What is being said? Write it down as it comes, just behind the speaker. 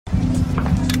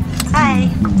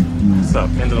What's up?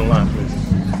 End of the line, please.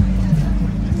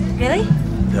 Really?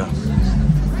 Yeah.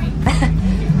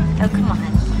 Oh, come on.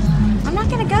 I'm not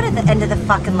gonna go to the end of the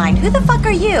fucking line. Who the fuck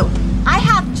are you? I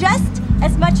have just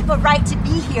as much of a right to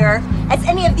be here as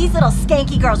any of these little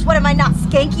skanky girls. What, am I not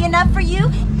skanky enough for you?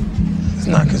 It's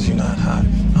not because you're not hot.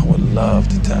 I would love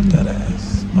to tap that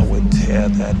ass. I would tear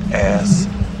that ass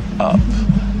up.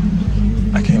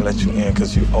 I can't let you in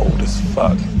because you old as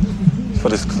fuck. For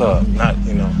this club, not,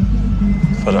 you know,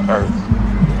 for the earth.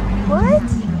 What?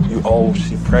 You old,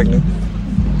 she pregnant.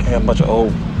 Can't have a bunch of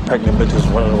old pregnant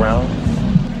bitches running around.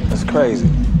 That's crazy.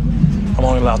 I'm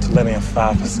only allowed to let in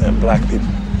 5% black people.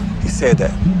 He said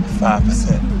that,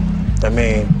 5%. That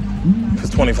means if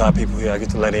it's 25 people here, I get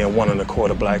to let in 1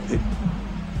 1/4 black people.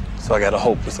 So I gotta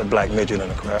hope it's a black midget in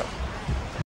the crowd.